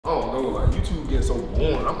like YouTube getting so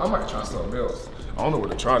boring. I might try something else. I don't know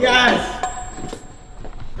what to try. Yes!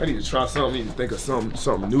 I need to try something. I need to think of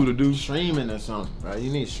something new to do. Streaming or something, bro. You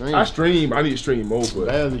need streaming. I stream. I need to stream more, but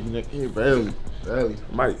barely, nigga. Barely.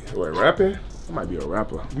 Rapping? I might be a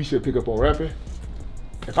rapper. We should pick up on rapping.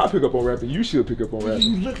 If I pick up on rapping, you should pick up on rapping.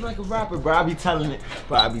 You look like a rapper, bro. I be telling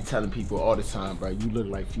people all the time, bro. You look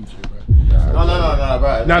like Future, bro. No,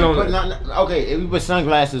 bro. No. Okay, if you put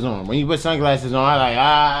sunglasses on, when you put sunglasses on,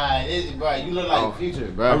 I like, bro, you look like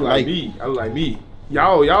Future, bro. I look like me. I look like me.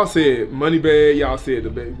 Y'all said Moneybagg, y'all said the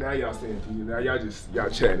baby. Now y'all saying Future. Now y'all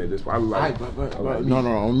chatting at this point. I look like, but no.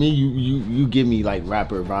 On me, you give me like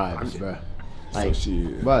rapper vibes, bro. Like, so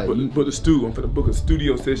shit. But I'm finna book a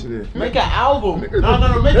studio session in. Make an album.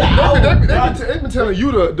 No, make an album. They been telling you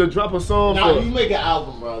to drop a song. No, you make an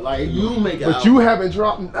album, bro. Like, you make an album. But you haven't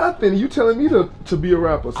dropped nothing. You telling me to be a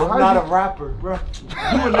rapper. So I'm not a rapper, bro.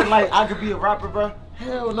 You would look like I could be a rapper, bro.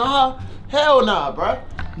 Hell nah, bro.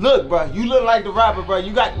 Look, bro, you look like the rapper, bro.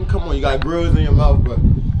 You got grills in your mouth, bro.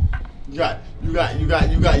 You got. Look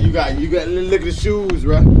at the shoes,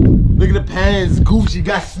 bro. Look at the pants, Gucci,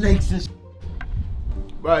 got snakes and shit.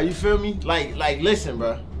 Bro, you feel me? Like, listen,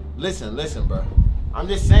 bro. Listen, bro. I'm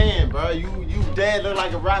just saying, bro. You dead look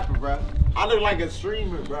like a rapper, bro. I look like a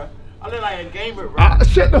streamer, bro. I look like a gamer, bro.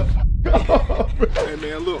 Shut the f up. Hey,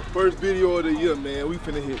 man, look. First video of the year, man. We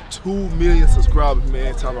finna hit 2 million subscribers,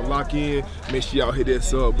 man. Time to lock in. Make sure y'all hit that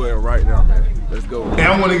sub button right now, man. Let's go. And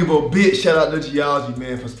I want to give a big shout out to Geology,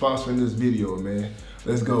 man, for sponsoring this video, man.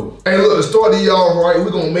 Let's go. Hey, look, to start the y'all right, we're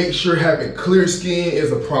gonna make sure having clear skin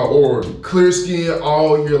is a priority. Clear skin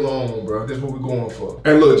all year long, bro. That's what we're going for.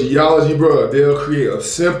 And look, Geology, bro, they'll create a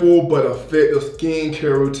simple but effective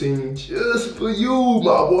skincare routine just for you,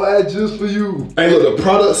 my boy, just for you. Hey, look, the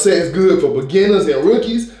product set is good for beginners and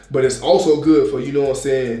rookies, but it's also good for, you know what I'm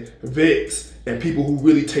saying, vets and people who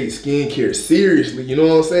really take skincare seriously, you know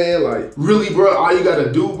what I'm saying? Like, really, bro, all you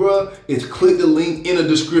gotta do, bro, is click the link in the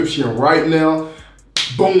description right now.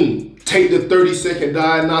 Boom, take the 30-second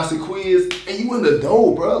diagnostic quiz, and you in the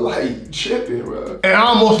dough, bro. Like, tripping, bro. And I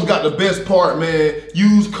almost forgot the best part, man.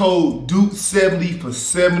 Use code DUKE70 for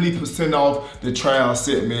 70% off the trial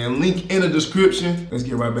set, man. Link in the description. Let's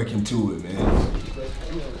get right back into it, man.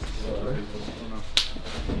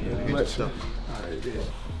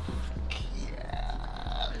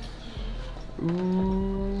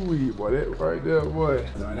 Ooh, boy, that right there, boy.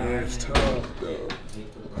 That's tough, though.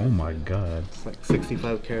 Oh my God. It's like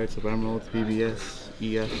 65 carats of emerald, BBS,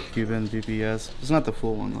 EF, Cuban, BBS. It's not the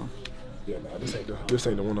full one though. Yeah, nah, this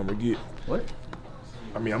ain't the one I'm gonna get. What?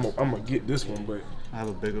 I mean, I'm gonna get this one, but I have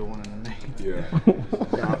a bigger one in the name. Yeah.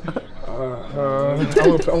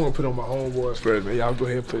 I'm gonna put on my homeboys first, man. Y'all go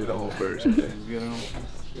ahead and put it on first, man. You know?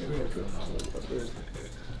 Yeah, go ahead and put it on my homeboys first.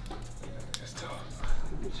 That's tough.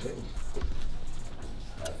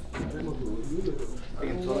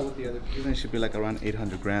 With the other Cuban, it should be like around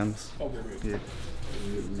 800 grams. Okay, yeah.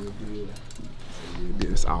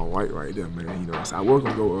 It's all white right there, man. You know, I was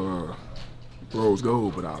gonna go rose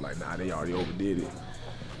gold, but I was like, nah, they already overdid it.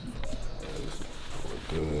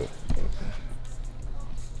 Good.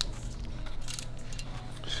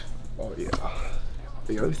 Oh yeah.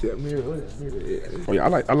 Yeah, let me see that mirror. Yeah. Oh yeah,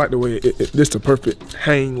 I like the way this the perfect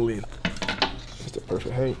hang length. It's the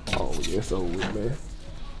perfect hang. Oh yeah, it's over with, man.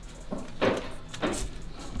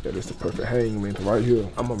 Yeah, this the perfect hang length right here.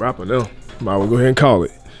 I'm a rapper now. Might well go ahead and call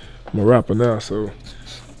it. I'm a rapper now, so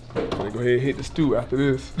I'm gonna go ahead and hit the stew after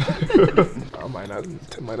this. I might not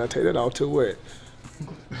take that off till what?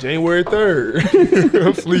 January 3rd.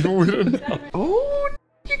 I'm sleeping with her now. Oh,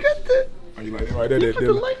 you got that. Oh, you like that right there?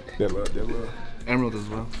 That little emerald as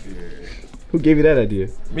well. Yeah. Who gave you that idea?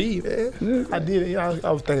 Me, man. Yeah. I did it. You know,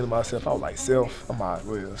 I was thinking to myself, I was like, I might as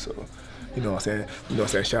well. So, you know what I'm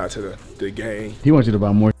saying? Shout out to the gang. He wants you to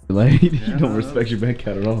buy more. Like, he don't respect your bank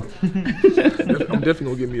account at all. I'm definitely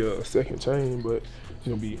gonna give me a second chain, but it's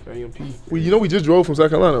gonna be AMP. Well, you know we just drove from South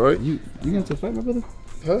Carolina, right? You got into a fight, my brother?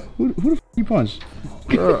 Huh? Who the f you punched?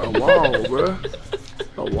 A wall, bro.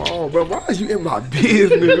 A wall, bro. Why is you in my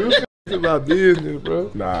business? It's my business,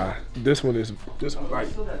 bro. Nah, this one like,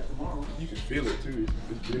 you can feel it too.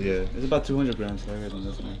 Yeah, it's about 200 grams heavier than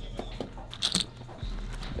this one.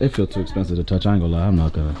 It feels too expensive to touch. I ain't gonna lie. I'm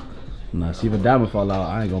not gonna. Nah, see if a diamond fall out,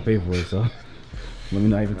 I ain't gonna pay for it. So let me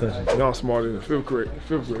not even touch it. Y'all smarter than fifth grade,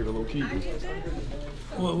 low key.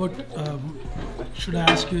 What should I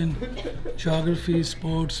ask you in geography,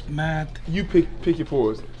 sports, math? You pick it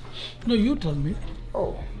for us. No, you tell me.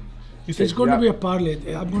 Oh. You said it's going to be a parlay.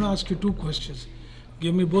 I'm going to ask you 2 questions.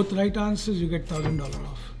 Give me both right answers, you get $1,000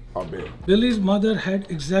 off. I bet. Billy's mother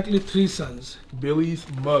had exactly 3 sons. Billy's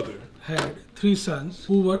mother had 3 sons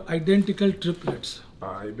who were identical triplets.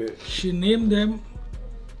 I bet. She named them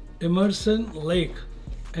Emerson Lake.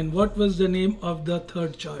 And what was the name of the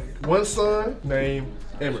 3rd child? One son named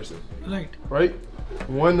Emerson, Right. right?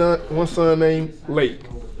 One son named Lake.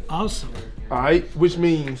 Awesome. Alright, which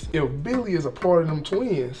means if Billy is a part of them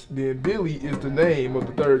twins, then Billy is the name of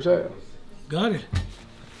the 3rd child. Got it.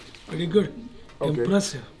 Very good. Okay.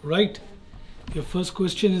 Impressive. Right. Your first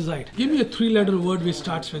question is right. Give me a 3-letter word which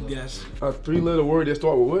starts with gas. A 3-letter word that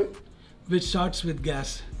start with what? Which starts with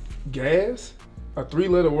gas. Gas? A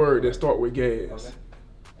 3-letter word that start with gas.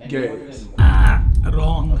 Gas.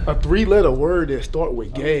 Wrong. A 3-letter word that start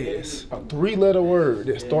with gas. A 3-letter word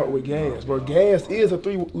that start with gas. But gas is a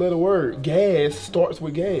 3-letter word. Gas starts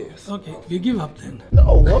with gas. Okay, we give up then.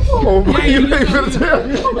 No, come on, bro. You ain't finna tell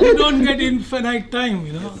me. You don't get infinite time,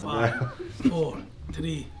 you know. 5, 4,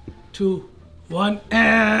 3, 2, 1.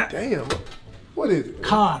 Damn. What is it?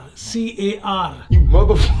 Car. C-A-R. You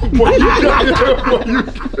motherfucker. Boy, you got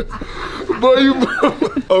it. Boy, you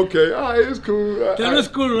okay, all right, it's cool. That was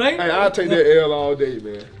cool, right? Hey, I'll take that L all day,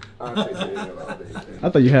 man. I'll take that L all day, man. I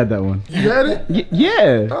thought you had that one. You had it?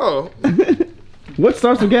 Yeah. Oh. What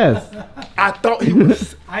starts with gas? I thought he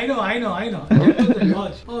was. I know. That was a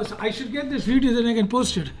dodge. Oh, so I should get this video, then I can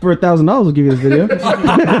post it. For $1,000, we'll give you this video.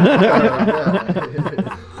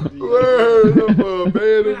 Word up, But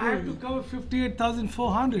I have man. to cover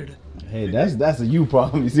 58,400. Hey, that's a you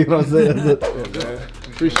problem. You see what I'm saying? Man,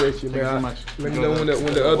 appreciate you, man. Let me know when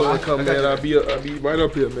the other one come, man. I'll be right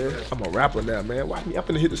up here, man. I'm a rapper now, man. Watch me. I'm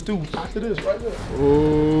finna hit the stool after this right there.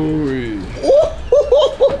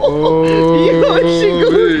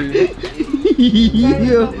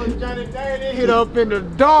 Hit up in the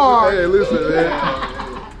dark. Hey, listen,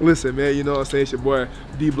 man. Listen, man. You know what I'm saying? It's your boy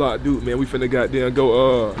D-Block Dude, man. We finna goddamn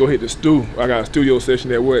go hit the stool. I got a studio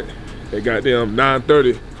session at what? At goddamn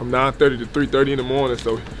 9:30, from 9:30 to 3:30 in the morning.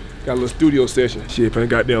 So got a little studio session. Shit, finna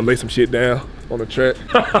goddamn lay some shit down on the track.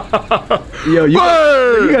 Yo, you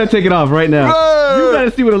gotta take it off right now. Word. You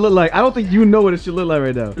gotta see what it look like. I don't think you know what it should look like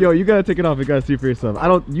right now. Yo, you gotta take it off and gotta see for yourself.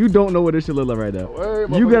 You don't know what it should look like right now.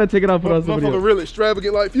 Word, You gotta take it off and put on somebody motherfucker else. real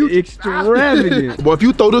extravagant like Future. Extravagant. Boy, if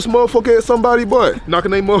you throw this motherfucker at somebody, boy,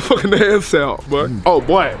 knocking they motherfucking ass out, boy. Oh,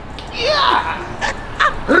 boy. Yeah.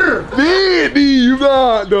 Big D, you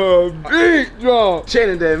got the big drop.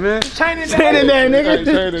 Channing that, man. Channing that, nigga.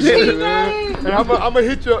 Channing that, man. Hey, I'ma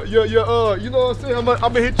hit your, you know what I'm saying?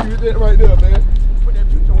 I'ma hit you with that right there, man. Put that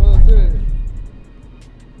picture on, what I'm saying.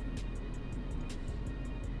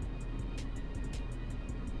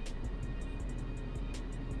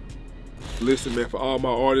 Listen, man, for all my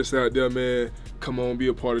artists out there, man, come on, be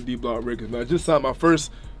a part of D-Block Records. Now, I just signed my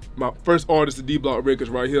first artist to D-Block Records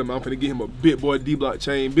right here, man. I'm finna get him a big boy D-Block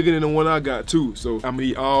chain, bigger than the one I got too. So I'm gonna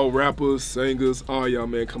need all rappers, singers, all y'all,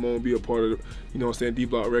 man. Come on, be a part of, you know what I'm saying,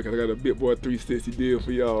 D-Block Records. I got a big boy 360 deal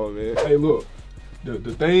for y'all, man. Hey, look,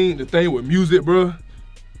 the thing with music, bro,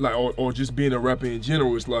 like, or just being a rapper in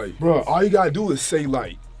general, is like, bro, all you gotta do is say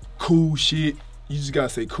like cool shit. You just gotta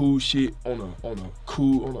say cool shit on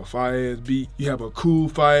a fire ass beat. You have a cool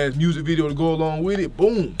fire ass music video to go along with it.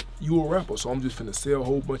 Boom, you a rapper. So I'm just finna sell a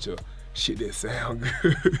whole bunch of shit that sound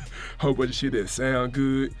good. Whole bunch of shit that sound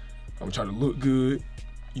good. I'm trying to look good.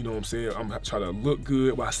 You know what I'm saying? I'm trying to look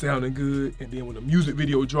good while sounding good. And then when the music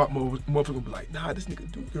video drop, motherfucker will be like, nah, this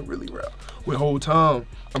nigga dude can really rap. With the whole time,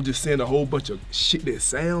 I'm just saying a whole bunch of shit that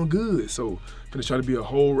sound good. So I'm finna try to be a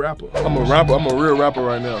whole rapper. I'm a rapper. I'm a real rapper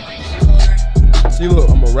right now. See, look,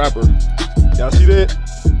 I'm a rapper. Y'all see that?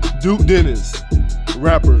 Duke Dennis,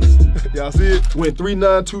 rappers. Y'all see it? Went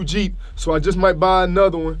 392 Jeep, so I just might buy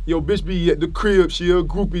another one. Yo, bitch be at the crib, she a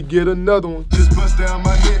groupie, get another one. Just bust down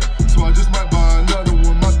my neck, so I just might buy another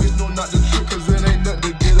one. My bitch know not the trick, cause it ain't nothing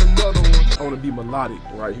to get another one. I wanna be melodic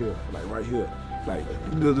right here, like right here. Like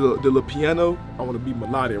the little piano, I wanna be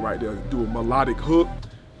melodic right there. Do a melodic hook.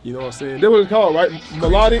 You know what I'm saying? That's what it's called, right?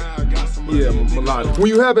 Melodic? Yeah, melodic. When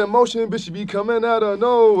you have emotion, bitch, you be coming out of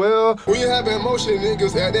nowhere. When you have emotion,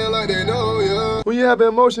 niggas acting like they know ya. When you have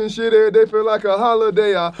emotion, shit, they feel like a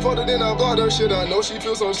holiday. I fucked it in, I bought her shit, I know she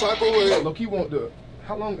feels some type of way. Look, he want the,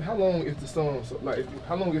 how long is the song, so, like,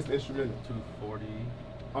 how long is the instrumental? 240.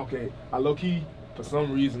 Okay, I low-key, for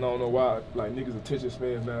some reason, I don't know why, like, niggas' attention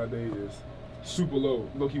spans nowadays is super low.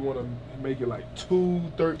 Low-key wanna make it like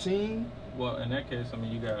 2:13. Well, in that case, I mean,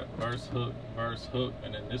 you got verse, hook,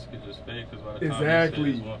 and then this could just fade, because by the time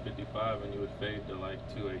Exactly. you say it's 155, and you would fade to like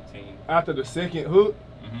 218. After the second hook,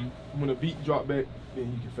 Mm-hmm. when the beat drop back,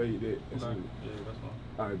 then you can fade that. That's Okay. it. Yeah, that's fine.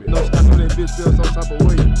 All right, bet. No, I know that bitch feels some type of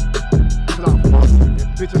way. Cause I fucked you, and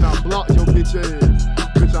bitch, and I blocked your bitch ass.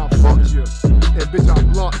 Bitch, I fucked you, and bitch, I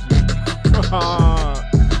blocked you.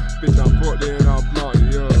 bitch, I'm fucked in, I'm blocked,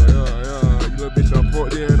 yeah. You little bitch, I'm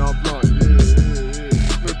fucked in, I'm blocked, yeah.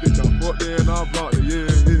 Little bitch, I'm fucked in, I'm blocked, yeah.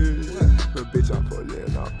 Little bitch, I'm fucked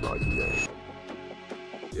in, I'm blocked, yeah.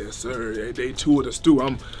 Yes, sir. Day 2 of the stew.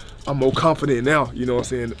 I'm more confident now, you know what I'm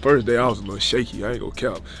saying? The first day I was a little shaky, I ain't gonna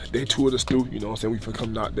cap. Day 2 of the stew, you know what I'm saying? We finna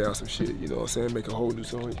come knock down some shit, you know what I'm saying? Make a whole new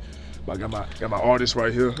song. But I got my artist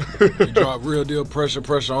right here. You drop real deal pressure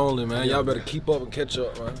only, man. Y'all better keep up and catch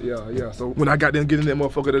up, man. Yeah. So when I got them getting that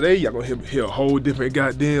motherfucker today, y'all gonna hear a whole different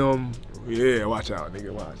goddamn, yeah, watch out,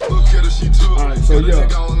 nigga, watch. Alright, so yeah,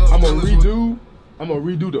 I'm gonna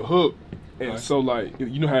redo the hook. And so like,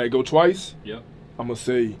 you know how it go twice? Yep. I'm gonna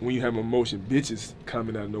say when you have emotion, bitches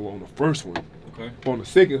coming out of nowhere on the first one. Okay. On the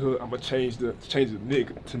second hook, I'm gonna change the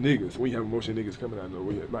nigga to niggas. When you have emotion, niggas coming out of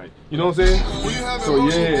nowhere, like, you know what I'm saying? So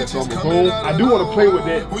yeah, so I'm gonna boom. I do want to play with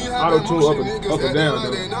that auto-tune up and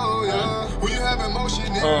down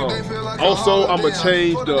though. Also, I'm gonna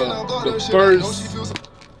change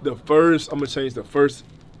the first. I'm gonna change the first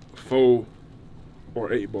 4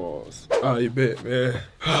 or 8 bars. I bet, man.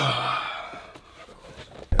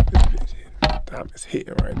 Diamonds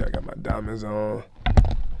hitting right now. Got my diamonds on.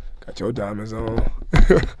 Got your diamonds on.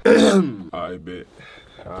 I bet.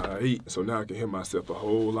 Alright, so now I can hear myself a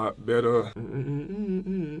whole lot better.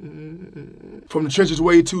 From the trenches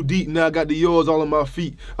way too deep, now I got the yours all on my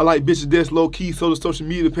feet. I like bitches that's low key, so the social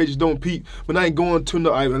media pages don't peep. But I ain't going to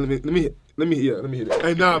no. Right, let me hear that.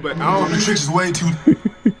 Hey, nah, but I don't. From the trenches way too.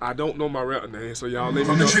 I don't know my rap name, so y'all let me know.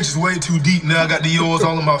 From the trenches way too deep, now I got the yours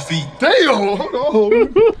all on my feet. Damn, hold on.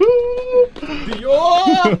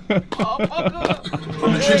 Dior!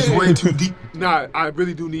 From the trenches way too deep. Nah, I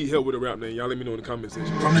really do need help with a rap name. Y'all let me know in the comment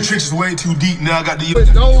section. From the trenches way too deep, now I got the yours.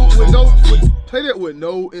 Play that with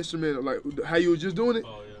no instrumental, like how you was just doing it.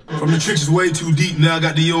 Oh, yeah. From the trenches way too deep, now I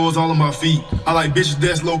got the yours all on my feet. I like bitches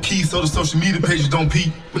that's low key, so the social media pages don't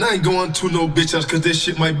peep. But I ain't going to no bitch house, cause this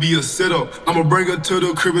shit might be a setup. I'ma bring her to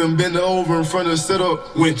the crib and bend her over in front of the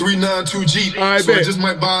setup. Went 392 G, so I just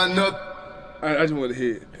might buy another. I just want to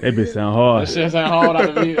hear it. That bitch sound hard. That shit sound hard out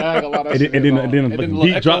of me. I ain't gonna lie, that shit and then the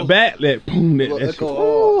beat drop back, that boom, that shit.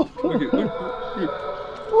 From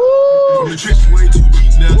the trenches way too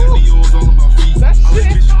deep, now I got the yours all on my feet. I like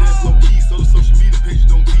bitches that's low key, so the social media pages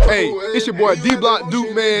don't peep. Hey, it's your boy D-Block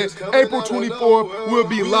Duke, man. April 24th, we'll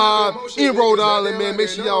be live in Rhode Island, man. Make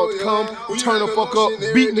sure y'all come, turn the fuck up,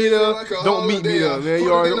 beat me there, don't meet me there, man.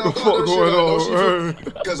 You already know what the fuck going on.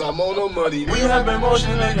 Cause I'm on no money. We have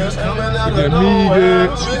emotion niggas coming out of nowhere.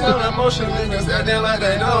 We have emotion niggas acting like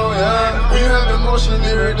they know, yeah. We have emotion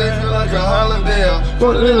niggas, they feel like a holiday.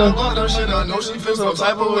 But then I bought them shit, I know she feels some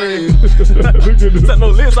type of way. Is that no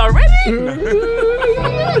list already?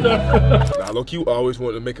 Nah, look, you always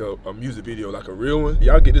wanted to make a music video, like a real one.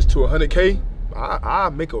 Y'all get this to 100K,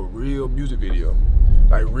 I'll make a real music video.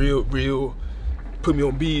 Like real, put me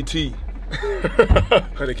on BET.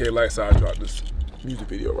 100K likes, I drop this music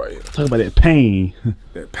video right here. Talk about that pain.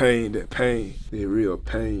 that pain, that real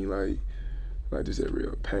pain, like just that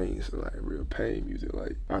real pain. So like real pain music.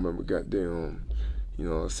 Like I remember goddamn, you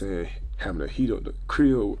know what I'm saying, having to heat up the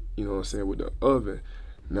crib, you know what I'm saying, with the oven.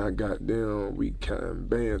 Now goddamn, we counting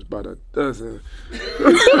bands by the dozen.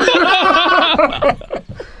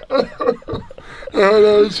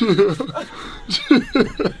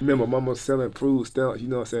 Remember, mama selling food stamps, you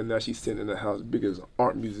know what I'm saying? Now she's sitting in the house, big as an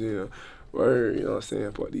art museum. Word, you know what I'm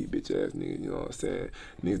saying? For these bitch ass niggas, you know what I'm saying?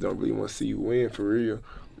 Niggas don't really want to see you win for real.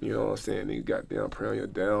 You know what I'm saying? Niggas goddamn pray on your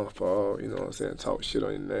downfall, you know what I'm saying? Talk shit on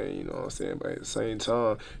your name, you know what I'm saying? But at the same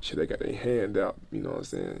time, shit, they got their hand out, you know what I'm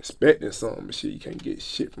saying? Expecting something, but shit, you can't get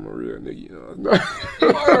shit from a real nigga, you know what I'm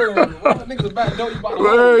saying? Niggas a back door, you about to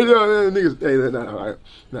niggas, hey,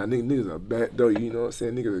 niggas are back door, you know what I'm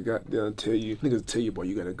saying? Niggas goddamn tell you, boy,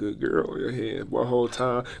 you got a good girl on your hand, boy, whole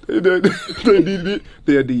time. They'll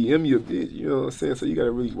DM you a bitch, you know what I'm saying? So you gotta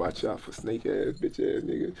really watch out for snake ass, bitch ass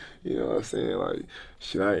niggas, you know what I'm saying? Like,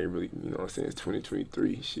 shit, I ain't really, you know what I'm saying, it's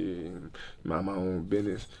 2023, shit, mind my own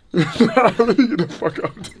business. Get the fuck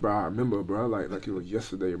out. Bro, I remember, bro, like it was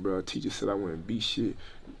yesterday, bro, teacher said I wouldn't be shit.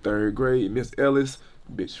 3rd grade, Miss Ellis,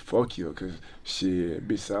 bitch, fuck you, cause shit,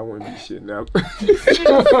 bitch said I wouldn't be shit now. Miss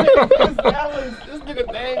Ellis, this nigga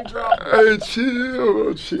name drop. Hey,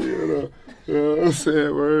 chill. You know what I'm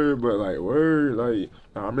saying, word, but like, word, like,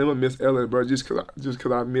 I remember Miss Ellis, bro, just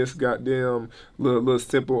cause I missed goddamn little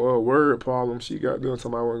simple word problem. She goddamn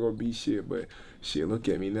somebody I wasn't gonna be shit, but shit, look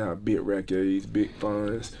at me now, big records, big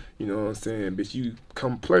funds, you know what I'm saying, bitch, you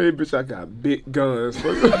come play, bitch, I got big guns.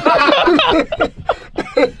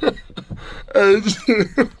 Hey,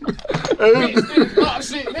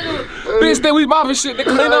 Bitch, then we mopping shit. They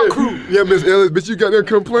clean up crew. Yeah, Miss Ellis, bitch, you got there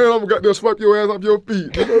complain. I'm gonna swipe your ass off your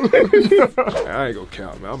feet. I ain't gonna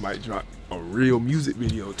count, man. I might drop a real music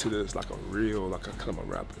video to this, like a come a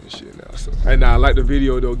rapper and shit now. So, and now I like the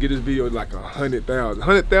video though. Get this video like 100,000.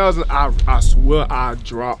 100,000. I swear I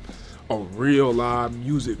drop a real live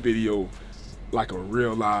music video, like a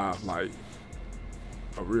real live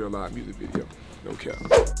music video. No cap.